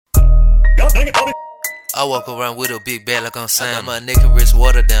I walk around with a big bag like I'm Sam. My nigga wrist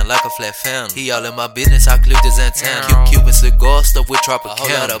water down like a flat fountain. He all in my business, I clipped his antenna. Cuban cigar stuff with Tropicana. A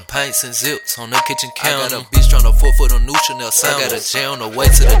whole lot of pints and zips on the kitchen counter. I got a bitch tryna 4 foot on new Chanel sound. I got a J on the way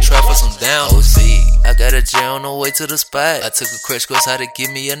to the trap for some down. I got a J on the way to the spot. I took a crash course how to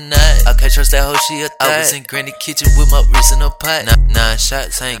give me a night. I can't trust that hoe, she a thot. I was in granny kitchen with my wrist in a pot. 9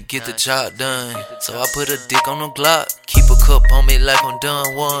 shots, I ain't get the job done. So I put a dick on the Glock. Keep a cup on me like I'm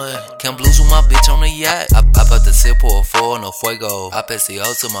done one. Can't blues with my bitch on the yacht. I pop out the sip for a 4 no fuego. I pass the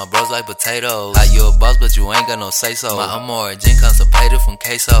O to my bros like potatoes. You a boss but you ain't got no say so. My origin constipated from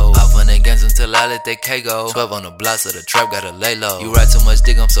queso. I run the games until I let that K go. 12 on the blocks of the trap, gotta lay low. You ride too much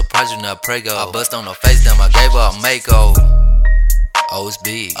dick, I'm surprised you not prego. I bust on her face, damn I gave her a mako. Oh, it's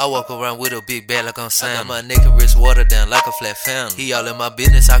big. I walk around with a big bag like I'm Sam. I got my nigga wrist water down like a flat fountain. He all in my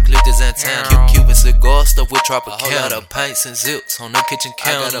business, I clipped his antenna. Cuban cigar stuff with Tropicana. A whole lot of pints and zips on the kitchen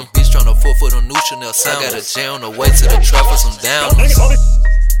counter. I got a bitch tryna 4 foot on new Chanel sound. I got a J on the way to the trap for some downers.